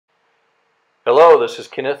Hello, this is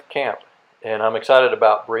Kenneth Camp, and I'm excited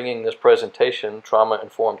about bringing this presentation,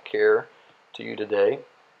 Trauma-Informed Care, to you today.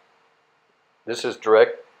 This is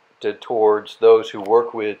directed towards those who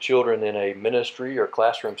work with children in a ministry or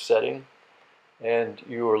classroom setting, and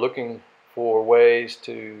you are looking for ways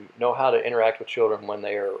to know how to interact with children when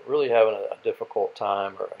they are really having a difficult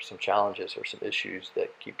time or some challenges or some issues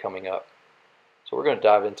that keep coming up. So we're going to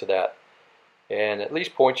dive into that and at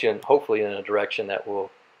least point you hopefully in a direction that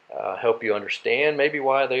will help you understand maybe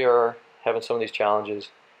why they are having some of these challenges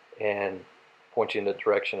and point you in the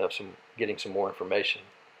direction of getting some more information.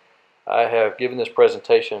 I have given this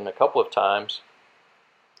presentation a couple of times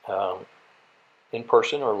in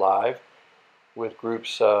person or live with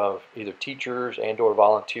groups of either teachers and or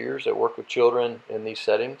volunteers that work with children in these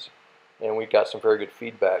settings, and we got some very good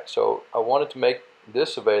feedback. So I wanted to make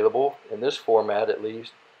this available in this format at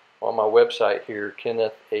least on my website here,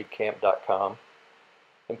 kennethacamp.com.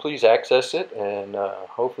 And please access it, and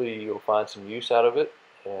hopefully you'll find some use out of it,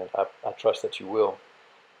 and I trust that you will.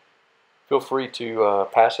 Feel free to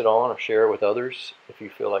pass it on or share it with others if you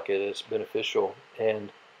feel like it is beneficial.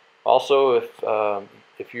 And also,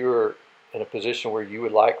 if you're in a position where you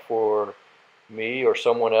would like for me or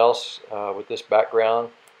someone else with this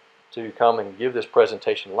background to come and give this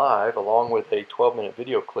presentation live, along with a 12-minute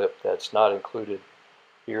video clip that's not included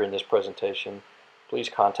here in this presentation, please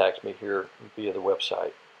contact me here via the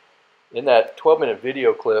website. In that 12-minute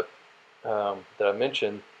video clip that I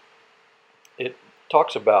mentioned, it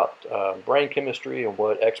talks about brain chemistry and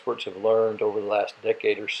what experts have learned over the last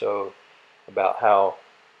decade or so about how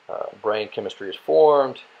brain chemistry is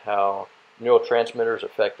formed, how neurotransmitters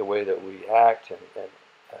affect the way that we act and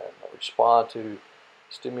respond to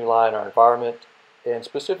stimuli in our environment, and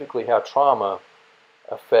specifically how trauma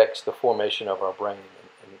affects the formation of our brain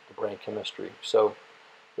and the brain chemistry. So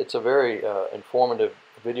it's a very informative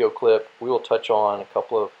video clip. We will touch on a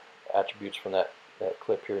couple of attributes from that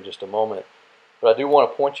clip here in just a moment. But I do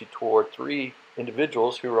want to point you toward three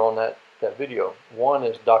individuals who are on that video. One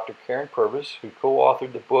is Dr. Karen Purvis, who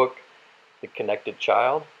co-authored the book, The Connected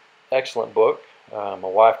Child. Excellent book. My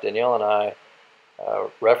wife Danielle and I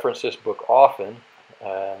reference this book often,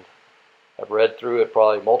 and I've read through it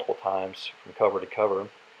probably multiple times from cover to cover.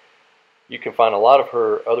 You can find a lot of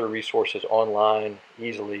her other resources online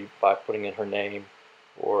easily by putting in her name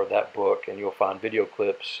or that book, and you'll find video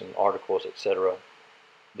clips and articles, etc.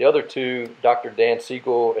 The other two, Dr. Dan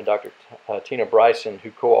Siegel and Dr. Tina Bryson,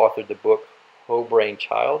 who co-authored the book Whole Brain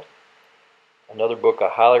Child, another book I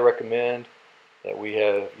highly recommend that we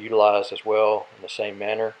have utilized as well in the same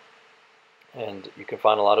manner, and you can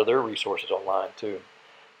find a lot of their resources online too.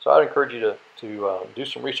 So I'd encourage you to do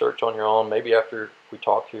some research on your own. Maybe after we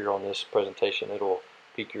talk here on this presentation, it'll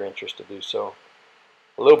pique your interest to do so.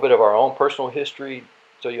 A little bit of our own personal history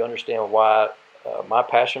so you understand why my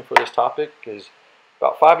passion for this topic is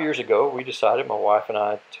about 5 years ago, we decided, my wife and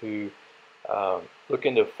I, to look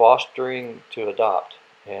into fostering to adopt.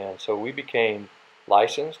 And so we became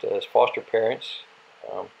licensed as foster parents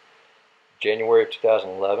January of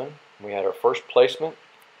 2011. We had our first placement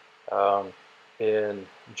in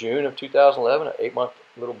June of 2011, an 8-month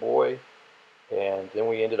little boy, and then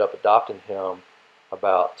we ended up adopting him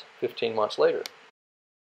about 15 months later.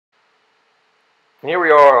 And here we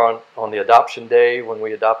are on the adoption day when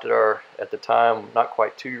we adopted our, at the time, not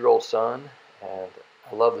quite 2-year-old son, and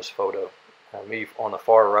I love this photo. Me on the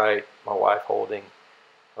far right, my wife holding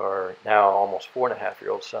our now almost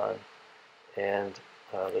 4.5-year-old son, and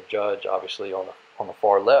the judge obviously on the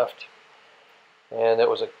far left. And it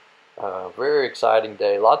was a very exciting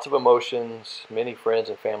day, lots of emotions, many friends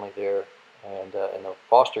and family there, and in the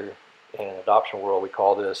foster and adoption world we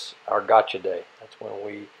call this our gotcha day. That's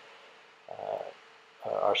when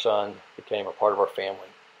our son became a part of our family.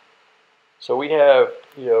 So we have,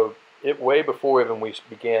 it way before even we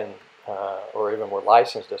began or even were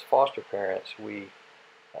licensed as foster parents, we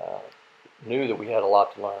knew that we had a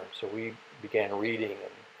lot to learn. So we began reading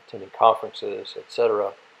and attending conferences,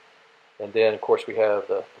 etc. And then, of course, we have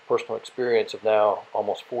the personal experience of now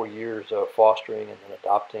almost 4 years of fostering and then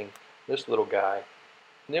adopting this little guy.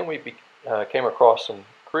 And then we came across some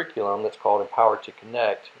curriculum that's called Empowered to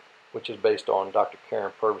Connect, which is based on Dr.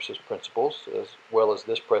 Karen Purvis's principles, as well as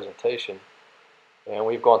this presentation. And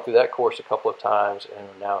we've gone through that course a couple of times and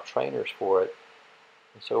are now trainers for it.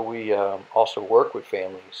 And so we also work with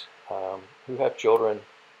families who have children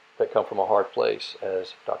that come from a hard place,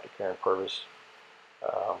 as Dr. Karen Purvis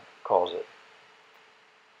calls it.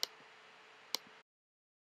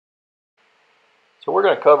 So we're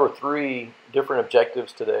going to cover 3 different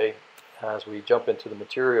objectives today as we jump into the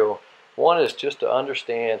material. One is just to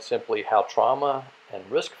understand simply how trauma and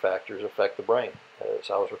risk factors affect the brain. As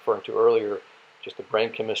I was referring to earlier, just the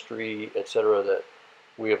brain chemistry, etc., that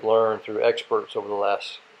we have learned through experts over the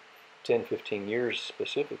last 10, 15 years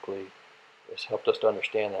specifically has helped us to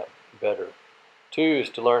understand that better. Two is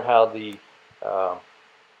to learn how the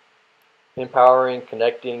empowering,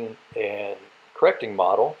 connecting, and correcting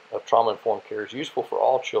model of trauma-informed care is useful for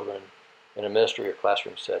all children in a ministry or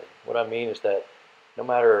classroom setting. What I mean is that no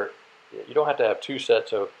matter, you don't have to have two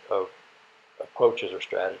sets of approaches or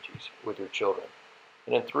strategies with your children.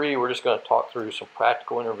 And then three, we're just going to talk through some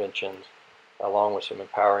practical interventions along with some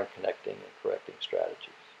empowering, connecting, and correcting strategies.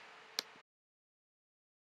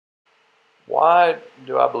 Why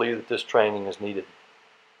do I believe that this training is needed?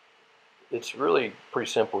 It's really pretty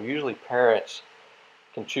simple. Usually parents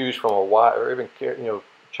can choose from a wide, or even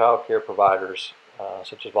child care providers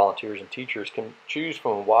such as volunteers and teachers can choose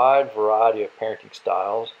from a wide variety of parenting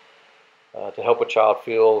styles to help a child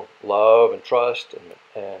feel love and trust,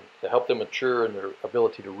 and to help them mature in their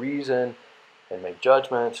ability to reason and make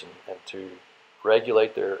judgments and to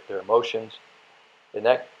regulate their emotions. And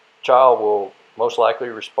that child will most likely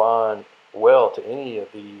respond well to any of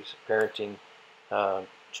these parenting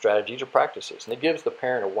strategies or practices. And it gives the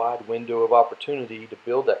parent a wide window of opportunity to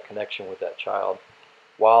build that connection with that child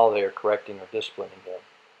while they're correcting or disciplining them.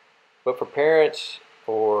 But for parents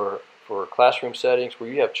or for classroom settings where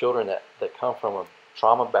you have children that come from a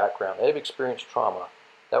trauma background, they've experienced trauma,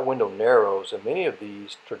 that window narrows, and many of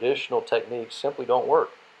these traditional techniques simply don't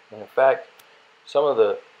work. And in fact, some of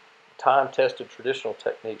the time-tested traditional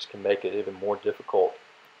techniques can make it even more difficult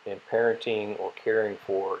in parenting or caring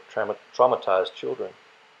for traumatized children.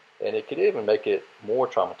 And it could even make it more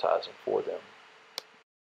traumatizing for them.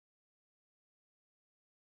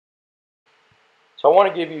 So I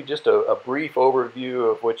want to give you just a brief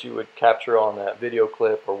overview of what you would capture on that video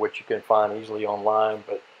clip, or what you can find easily online,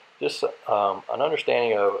 but just an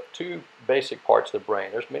understanding of two basic parts of the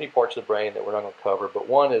brain. There's many parts of the brain that we're not going to cover, but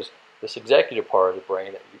one is this executive part of the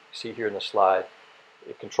brain that you see here in the slide.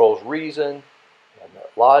 It controls reason and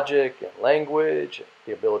logic and language,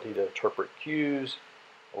 the ability to interpret cues,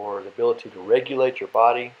 or the ability to regulate your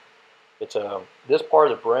body. This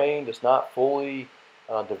part of the brain does not fully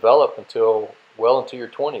develop until well into your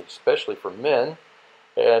 20s, especially for men.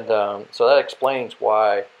 And so that explains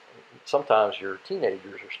why sometimes your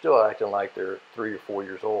teenagers are still acting like they're 3 or 4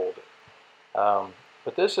 years old.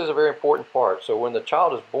 But this is a very important part. So when the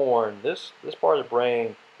child is born, this part of the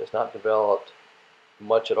brain has not developed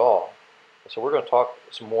much at all. So we're going to talk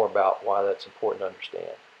some more about why that's important to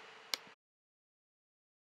understand.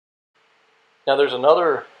 Now there's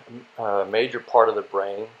another major part of the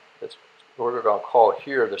brain that's what we're going to call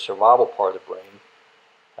here the survival part of the brain.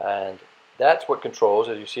 And that's what controls,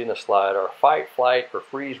 as you see in the slide, our fight, flight, or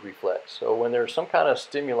freeze reflex. So when there's some kind of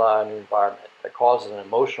stimuli in the environment that causes an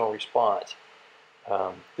emotional response,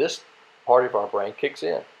 this part of our brain kicks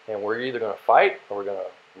in. And we're either going to fight, or we're going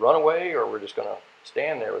to run away, or we're just going to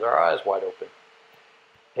stand there with our eyes wide open.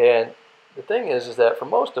 And the thing is that for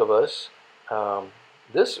most of us,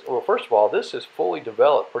 first of all, this is fully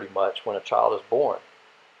developed pretty much when a child is born.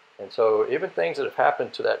 And so even things that have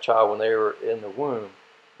happened to that child when they were in the womb,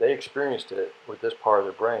 they experienced it with this part of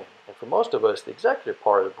their brain. And for most of us, the executive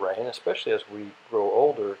part of the brain, especially as we grow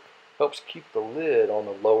older, helps keep the lid on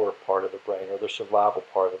the lower part of the brain, or the survival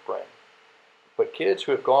part of the brain. But kids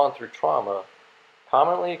who have gone through trauma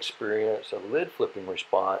commonly experience a lid flipping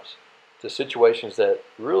response to situations that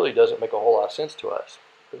really doesn't make a whole lot of sense to us.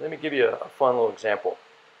 But let me give you a fun little example.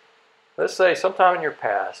 Let's say sometime in your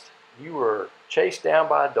past, you were chased down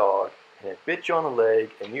by a dog and it bit you on the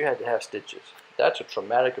leg and you had to have stitches. That's a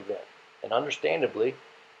traumatic event. And understandably,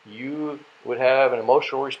 you would have an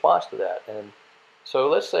emotional response to that. And so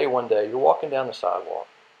let's say one day you're walking down the sidewalk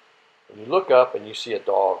and you look up and you see a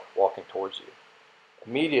dog walking towards you.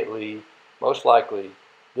 Immediately, most likely,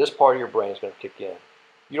 this part of your brain is going to kick in.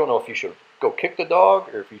 You don't know if you should go kick the dog,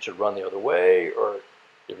 or if you should run the other way, or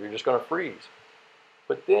if you're just going to freeze.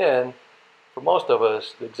 But then, for most of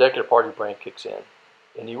us, the executive part of your brain kicks in,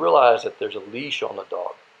 and you realize that there's a leash on the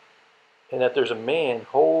dog, and that there's a man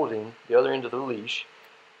holding the other end of the leash,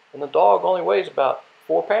 and the dog only weighs about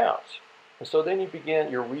 4 pounds. And so then you begin,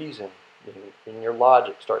 your reason and your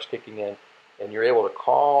logic starts kicking in, and you're able to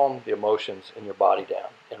calm the emotions in your body down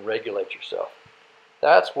and regulate yourself.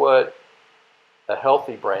 That's what a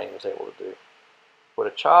healthy brain is able to do. But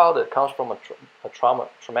a child that comes from a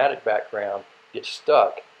traumatic background gets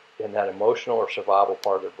stuck in that emotional or survival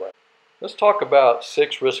part of their brain. Let's talk about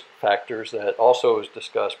 6 risk factors that also is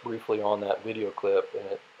discussed briefly on that video clip.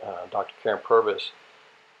 And Dr. Karen Purvis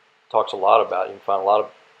talks a lot about it. You can find a lot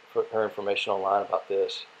of her information online about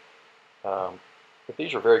this. but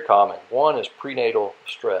these are very common. One is prenatal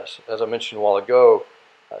stress. As I mentioned a while ago,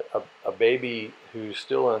 a baby who's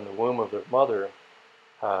still in the womb of their mother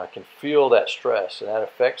can feel that stress, and that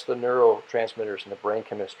affects the neurotransmitters and the brain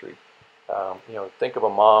chemistry. Think of a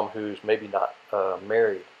mom who's maybe not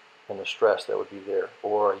married and the stress that would be there,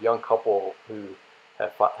 or a young couple who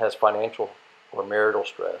has financial or marital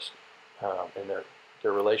stress in their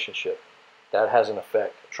relationship. That has an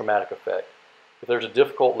effect, a traumatic effect. If there's a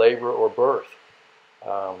difficult labor or birth,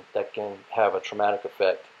 that can have a traumatic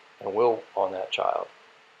effect and will on that child.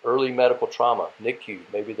 Early medical trauma, NICU,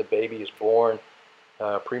 maybe the baby is born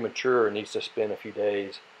premature and needs to spend a few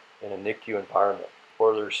days in a NICU environment,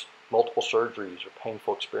 or there's multiple surgeries or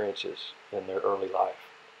painful experiences in their early life.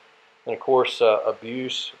 And of course,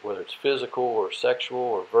 abuse, whether it's physical or sexual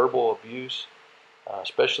or verbal abuse,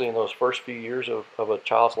 especially in those first few years of a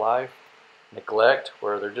child's life. Neglect,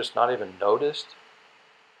 where they're just not even noticed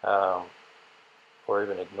or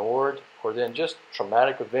even ignored, or then just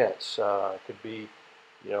traumatic events. It could be,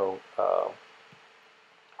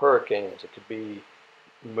 hurricanes. It could be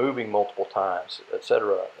moving multiple times,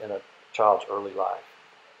 etc., in a child's early life.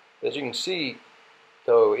 As you can see,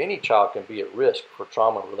 though, any child can be at risk for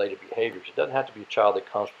trauma-related behaviors. It doesn't have to be a child that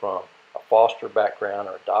comes from a foster background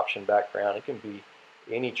or adoption background. It can be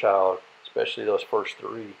any child, especially those first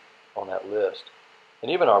three on that list. And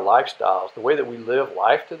even our lifestyles, the way that we live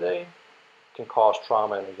life today, can cause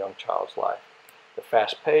trauma in a young child's life. The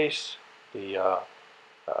fast pace,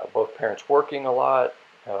 both parents working a lot,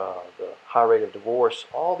 the high rate of divorce,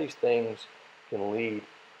 all these things can lead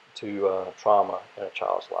to trauma in a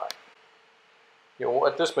child's life.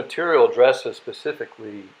 What this material addresses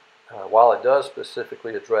specifically, while it does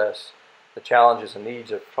specifically address the challenges and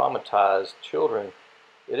needs of traumatized children,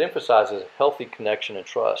 it emphasizes healthy connection and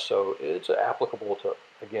trust. So it's applicable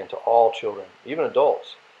to all children, even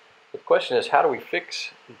adults. The question is, how do we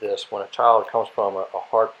fix this when a child comes from a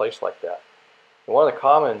hard place like that? And one of the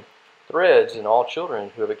common threads in all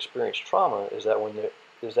children who have experienced trauma is that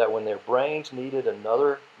when their brains needed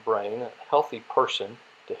another brain, a healthy person,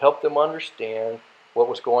 to help them understand what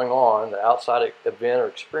was going on, the outside event or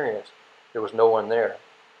experience, there was no one there.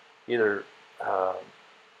 Either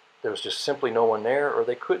there was just simply no one there, or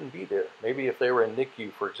they couldn't be there. Maybe if they were in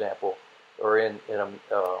NICU, for example, or in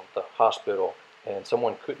the hospital, and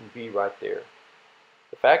someone couldn't be right there.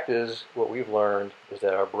 The fact is, what we've learned is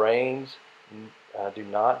that our brains do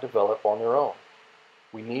not develop on their own.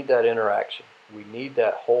 We need that interaction. We need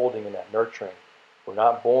that holding and that nurturing. We're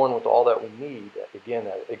not born with all that we need, again,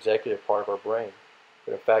 that executive part of our brain.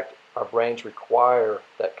 But in fact, our brains require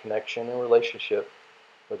that connection and relationship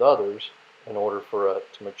with others in order for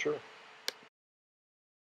it to mature.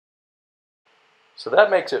 So that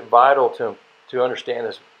makes it vital to understand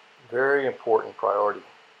this very important priority,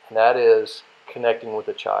 and that is connecting with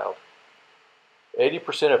a child.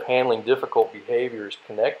 80% of handling difficult behavior is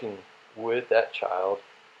connecting with that child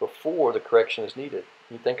before the correction is needed.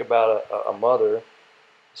 You think about a mother,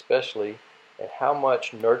 especially, and how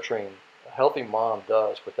much nurturing a healthy mom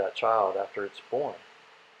does with that child after it's born,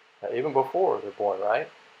 even before they're born, right?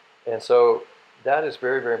 And so that is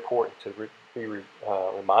very, very important to be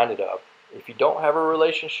reminded of. If you don't have a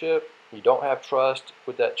relationship, you don't have trust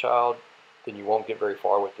with that child, then you won't get very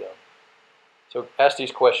far with them. So ask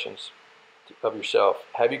these questions of yourself.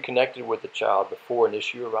 Have you connected with the child before an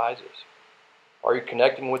issue arises? Are you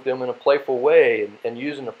connecting with them in a playful way and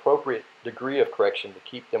use an appropriate degree of correction to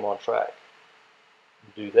keep them on track?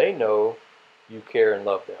 Do they know you care and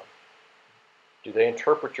love them? Do they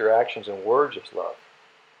interpret your actions and words as love?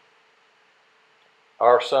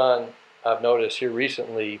 Our son, I've noticed here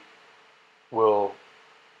recently, will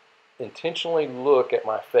intentionally look at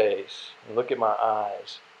my face and look at my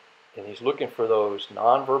eyes, and he's looking for those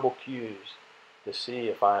nonverbal cues to see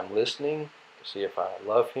if I'm listening, to see if I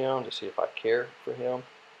love him, to see if I care for him.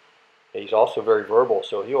 And he's also very verbal,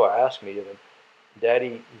 so he'll ask me,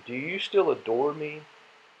 "Daddy, do you still adore me?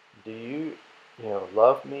 Do you,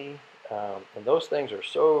 love me?" And those things are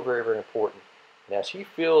so very, very important. And as he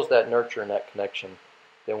feels that nurture and that connection,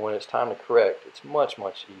 then when it's time to correct, it's much,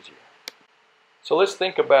 much easier. So let's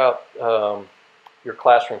think about your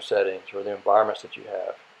classroom settings or the environments that you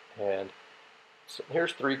have. And so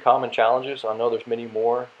here's 3 common challenges. I know there's many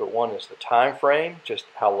more, but one is the time frame, just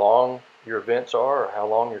how long your events are or how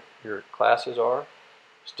long your classes are.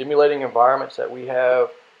 Stimulating environments that we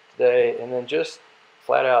have today, and then just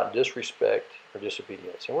flat out disrespect or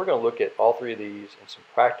disobedience. And we're going to look at all 3 of these and some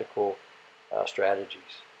practical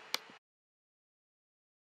strategies.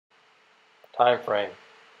 Time frame.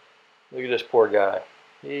 Look at this poor guy.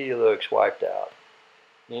 He looks wiped out.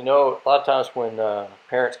 A lot of times when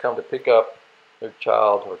parents come to pick up their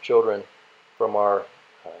child or children from our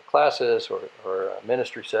classes or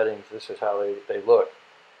ministry settings, this is how they look.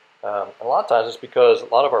 A lot of times it's because a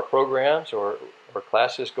lot of our programs or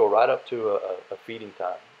classes go right up to a feeding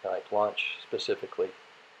time, like lunch specifically.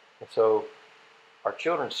 And so our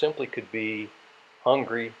children simply could be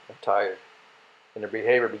hungry and tired, and their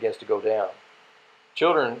behavior begins to go down.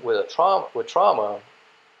 Children with trauma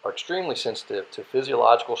are extremely sensitive to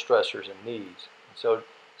physiological stressors and needs. And so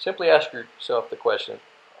simply ask yourself the question,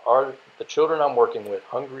 are the children I'm working with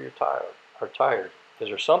hungry or tired? Is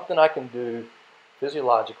there something I can do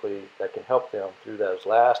physiologically that can help them through those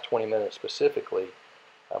last 20 minutes specifically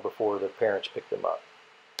before the parents pick them up?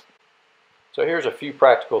 So here's a few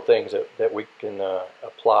practical things that we can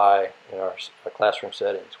apply in our classroom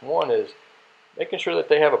settings. One is making sure that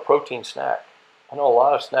they have a protein snack. I know a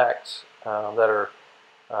lot of snacks that are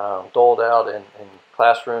doled out in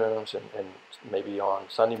classrooms and maybe on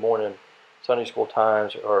Sunday morning, Sunday school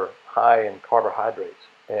times are high in carbohydrates,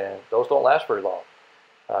 and those don't last very long.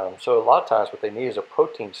 So a lot of times what they need is a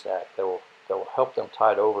protein snack that will help them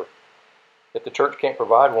tide over. If the church can't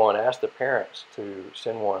provide one, ask the parents to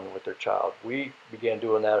send one with their child. We began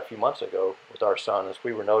doing that a few months ago with our son, as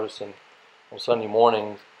we were noticing on Sunday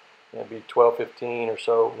mornings, it'd be 12:15 or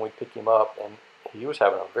so when we pick him up, and he was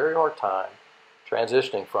having a very hard time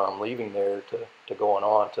transitioning from leaving there to going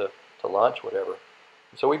on to lunch, whatever.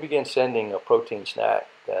 And so we began sending a protein snack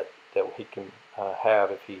that he can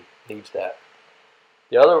have if he needs that.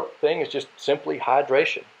 The other thing is just simply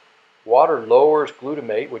hydration. Water lowers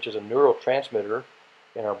glutamate, which is a neurotransmitter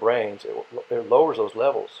in our brains. It lowers those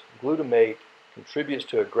levels. Glutamate contributes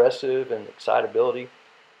to aggressive and excitability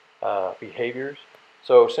behaviors.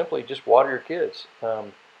 So simply just water your kids.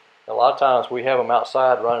 A lot of times we have them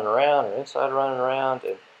outside running around or inside running around,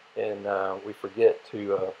 and we forget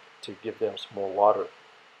to give them some more water.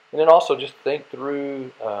 And then also just think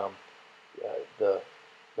through the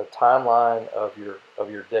timeline of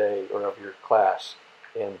your day or of your class,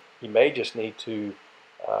 and you may just need to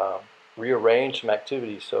rearrange some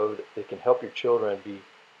activities so that they can help your children be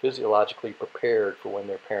physiologically prepared for when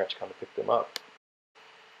their parents come to pick them up.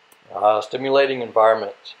 Stimulating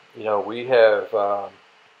environments. We have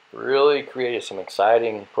really created some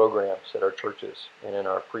exciting programs at our churches and in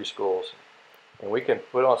our preschools, and we can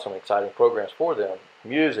put on some exciting programs for them.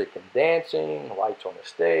 Music and dancing, lights on the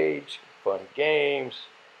stage, fun games,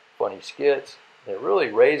 funny skits. It really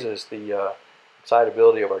raises the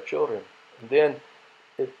excitability of our children. And then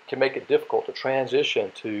it can make it difficult to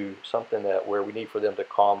transition to something where we need for them to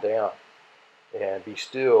calm down and be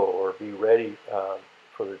still or be ready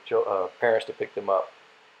for the parents to pick them up.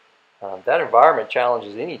 That environment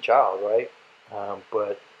challenges any child, right?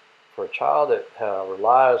 But for a child that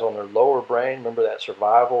relies on their lower brain, remember that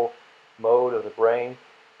survival mode of the brain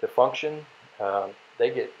to function, they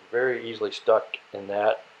get very easily stuck in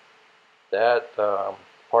that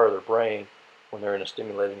part of their brain when they're in a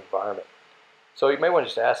stimulating environment. So you may want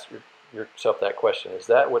to just ask yourself that question. Is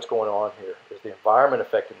that what's going on here? Is the environment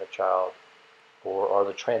affecting the child, or are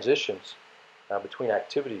the transitions between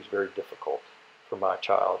activities very difficult for my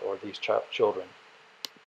child or these children?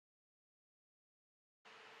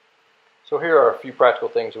 So here are a few practical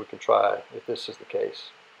things we can try if this is the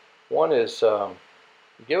case. One is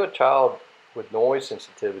give a child with noise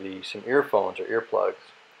sensitivity some earphones or earplugs,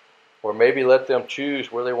 or maybe let them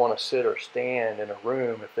choose where they want to sit or stand in a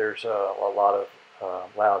room if there's a lot of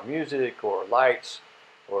loud music or lights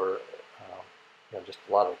or just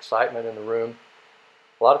a lot of excitement in the room.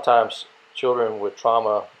 A lot of times children with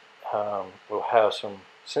trauma will have some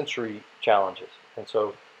sensory challenges, and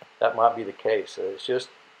so that might be the case. It's just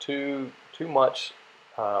too much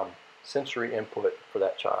sensory input for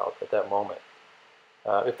that child at that moment.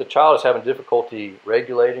 If the child is having difficulty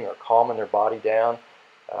regulating or calming their body down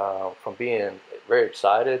from being very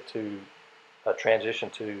excited to transition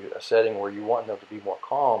to a setting where you want them to be more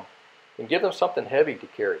calm, then give them something heavy to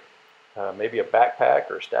carry. Maybe a backpack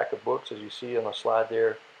or a stack of books, as you see on the slide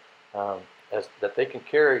there, that they can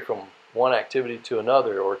carry from one activity to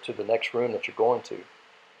another or to the next room that you're going to.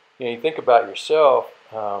 You think about yourself.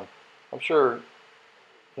 I'm sure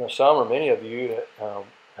some or many of you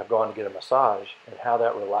have gone to get a massage, and how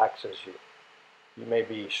that relaxes you. You may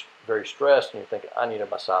be very stressed and you're thinking, I need a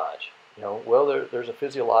massage. Well, there's a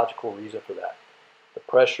physiological reason for that. The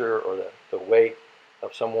pressure or the weight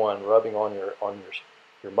of someone rubbing on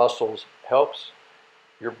your muscles helps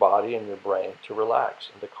your body and your brain to relax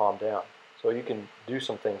and to calm down. So you can do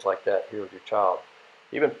some things like that here with your child.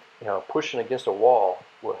 Even pushing against a wall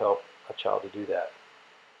will help a child to do that.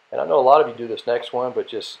 And I know a lot of you do this next one, but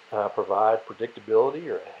just provide predictability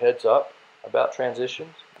or a heads up about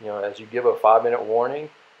transitions. as you give a 5-minute warning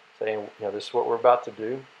saying, this is what we're about to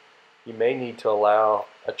do, you may need to allow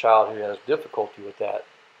a child who has difficulty with that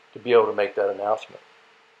to be able to make that announcement.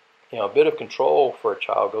 A bit of control for a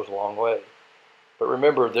child goes a long way. But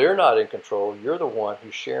remember, they're not in control. You're the one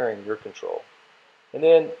who's sharing your control. And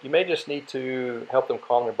then you may just need to help them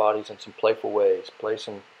calm their bodies in some playful ways. Play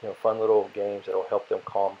some fun little games that will help them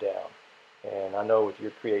calm down. And I know with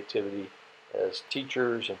your creativity as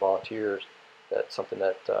teachers and volunteers, that's something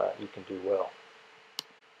that you can do well.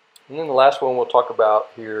 And then the last one we'll talk about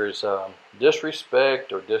here is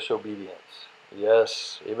disrespect or disobedience.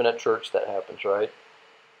 Yes, even at church that happens, right?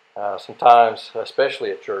 Sometimes,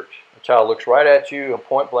 especially at church, a child looks right at you and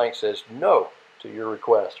point blank says no to your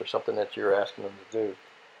request or something that you're asking them to do.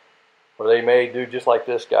 Or they may do just like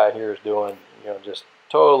this guy here is doing, just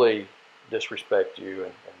totally disrespect you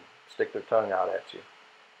and stick their tongue out at you.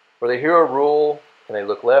 Or they hear a rule and they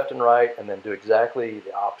look left and right and then do exactly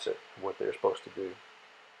the opposite of what they're supposed to do.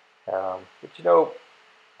 But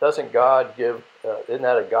doesn't God give? Isn't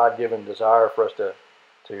that a God-given desire for us to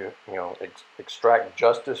extract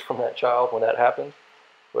justice from that child when that happens?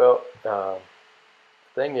 Well, the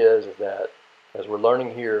thing is that as we're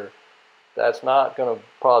learning here, that's not going to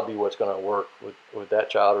probably be what's going to work with that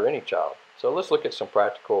child or any child. So let's look at some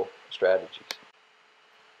practical strategies.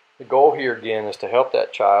 The goal here again is to help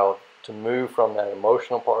that child to move from that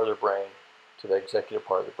emotional part of their brain to the executive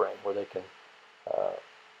part of the brain, where they can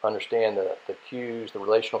understand the cues, the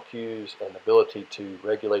relational cues, and the ability to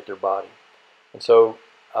regulate their body. And so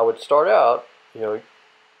I would start out,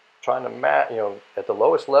 trying to at the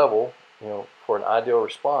lowest level, for an ideal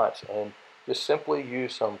response, and just simply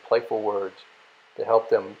use some playful words to help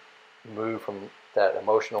them move from that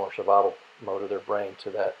emotional or survival mode of their brain to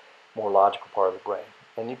that more logical part of the brain.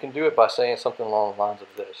 And you can do it by saying something along the lines of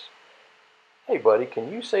this: "Hey, buddy,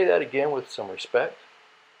 can you say that again with some respect?"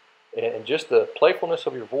 And just the playfulness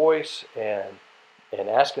of your voice and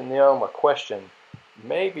asking them a question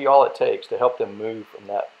may be all it takes to help them move from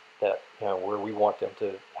that where we want them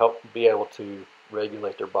to help be able to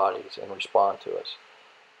regulate their bodies and respond to us.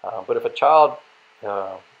 But if a child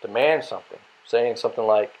demands something, saying something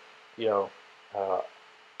like,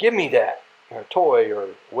 "Give me that," or toy,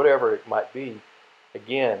 or whatever it might be,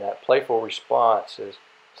 again, that playful response is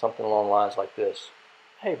something along the lines like this: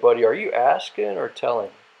 "Hey, buddy, are you asking or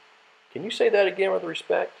telling? Can you say that again with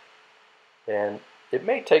respect?" And it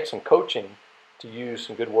may take some coaching to use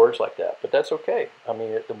some good words like that, but that's okay. I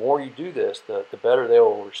mean, the more you do this, the better they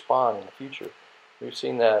will respond in the future. We've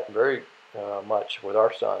seen that very much with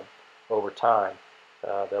our son over time.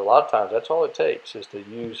 That a lot of times that's all it takes is to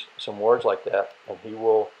use some words like that, and he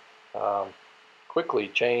will quickly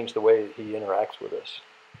change the way that he interacts with us.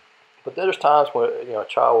 But there's times when a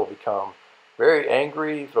child will become very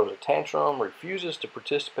angry, throws a tantrum, refuses to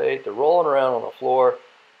participate. They're rolling around on the floor,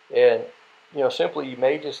 and simply you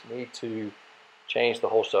may just need to change the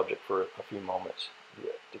whole subject for a few moments.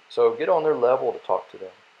 So get on their level to talk to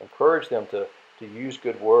them. Encourage them to use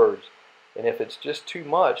good words. And if it's just too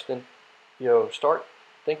much, then start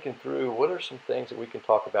thinking through what are some things that we can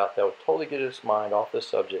talk about that will totally get his mind off this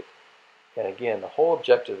subject. And again, the whole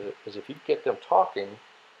objective is if you get them talking,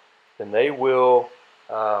 then they will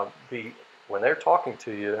when they're talking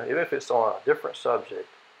to you, even if it's on a different subject,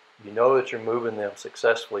 you know that you're moving them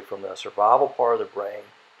successfully from the survival part of the brain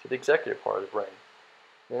to the executive part of the brain.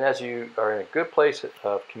 And as you are in a good place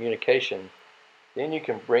of communication, then you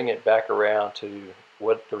can bring it back around to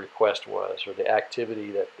what the request was or the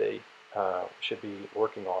activity that they should be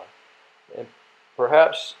working on. And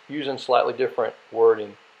perhaps using slightly different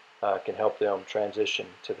wording can help them transition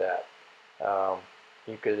to that.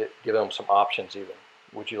 You could give them some options even.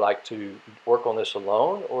 Would you like to work on this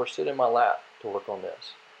alone or sit in my lap to work on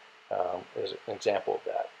this? As an example of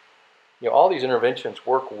that. All these interventions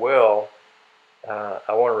work well, I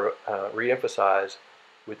want to re-emphasize,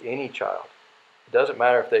 with any child. It doesn't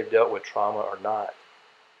matter if they've dealt with trauma or not.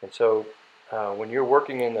 And so when you're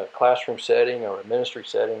working in a classroom setting or a ministry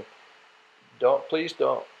setting, please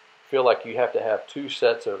don't feel like you have to have two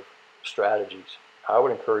sets of strategies. I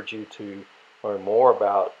would encourage you to learn more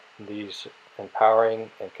about these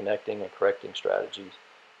empowering and connecting and correcting strategies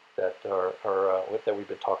that are that we've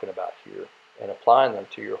been talking about here, and applying them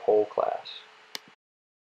to your whole class.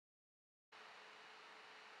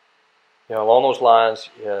 Along those lines,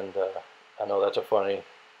 and I know that's a funny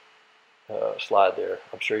slide there.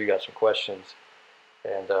 I'm sure you got some questions,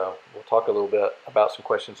 and we'll talk a little bit about some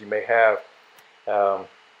questions you may have.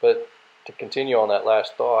 But to continue on that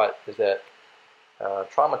last thought is that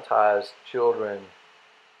traumatized children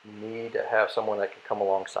need to have someone that can come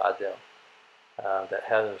alongside them, that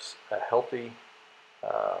has a healthy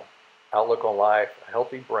outlook on life, a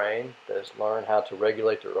healthy brain that has learned how to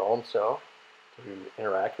regulate their own self, to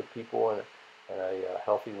interact with people in a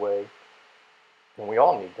healthy way. And we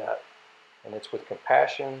all need that. And it's with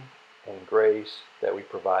compassion and grace that we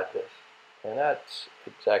provide this. And that's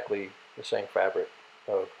exactly the same fabric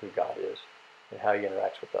of who God is and how he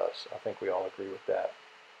interacts with us. I think we all agree with that.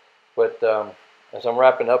 But as I'm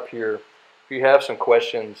wrapping up here, if you have some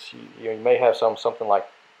questions, you may have something like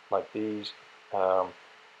these.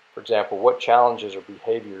 For example, what challenges or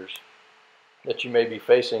behaviors that you may be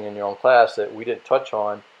facing in your own class that we didn't touch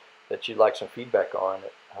on that you'd like some feedback on?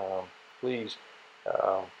 Please,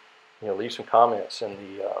 leave some comments in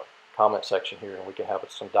the comment section here, and we can have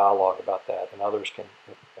some dialogue about that, and others can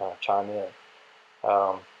chime in.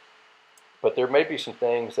 But there may be some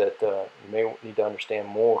things that you may need to understand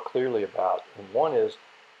more clearly about. And one is,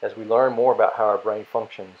 as we learn more about how our brain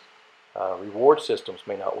functions, reward systems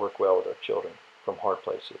may not work well with our children from hard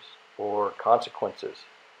places, or consequences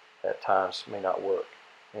at times may not work.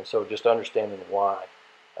 And so just understanding why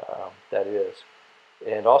that is.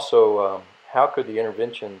 And also, how could the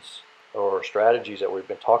interventions or strategies that we've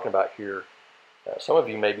been talking about here, some of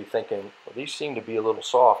you may be thinking, well, these seem to be a little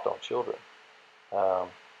soft on children.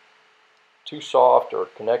 Too soft or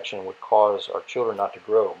connection would cause our children not to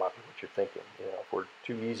grow, might be what you're thinking, if we're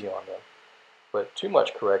too easy on them. But too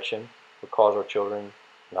much correction would cause our children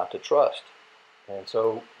not to trust. And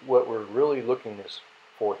so what we're really looking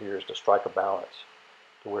for here is to strike a balance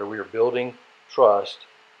to where we are building trust,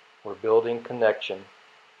 we're building connection,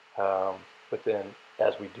 but then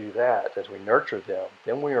as we do that, as we nurture them,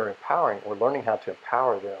 then we are empowering, we're learning how to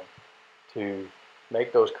empower them to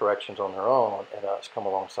make those corrections on their own, and us come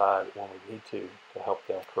alongside when we need to help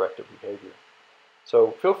them correct their behavior.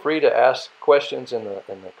 So feel free to ask questions in the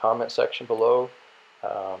comment section below.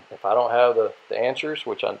 If I don't have the answers,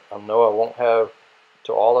 which I know I won't have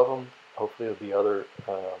to all of them, hopefully there'll be other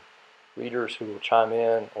readers who will chime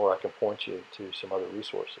in, or I can point you to some other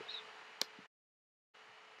resources.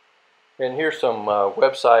 And here's some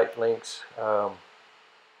website links,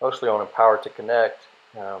 mostly on Empower to Connect,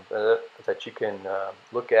 that you can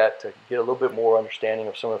look at to get a little bit more understanding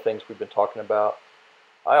of some of the things we've been talking about.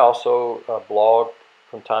 I also blog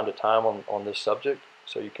from time to time on this subject,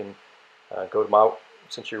 so you can go to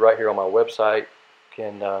since you're right here on my website, you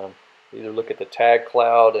can either look at the tag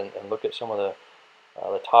cloud and look at some of the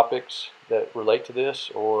topics that relate to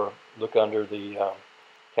this, or look under the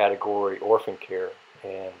category orphan care,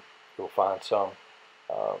 and you'll find some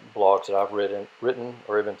blogs that I've written,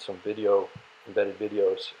 or even some embedded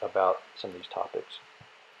videos about some of these topics.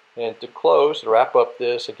 And to close, to wrap up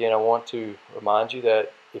this, again, I want to remind you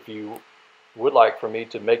that if you would like for me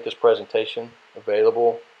to make this presentation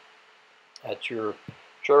available at your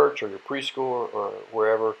church or your preschool or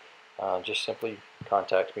wherever, just simply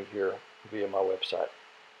contact me here via my website.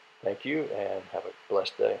 Thank you, and have a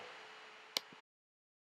blessed day.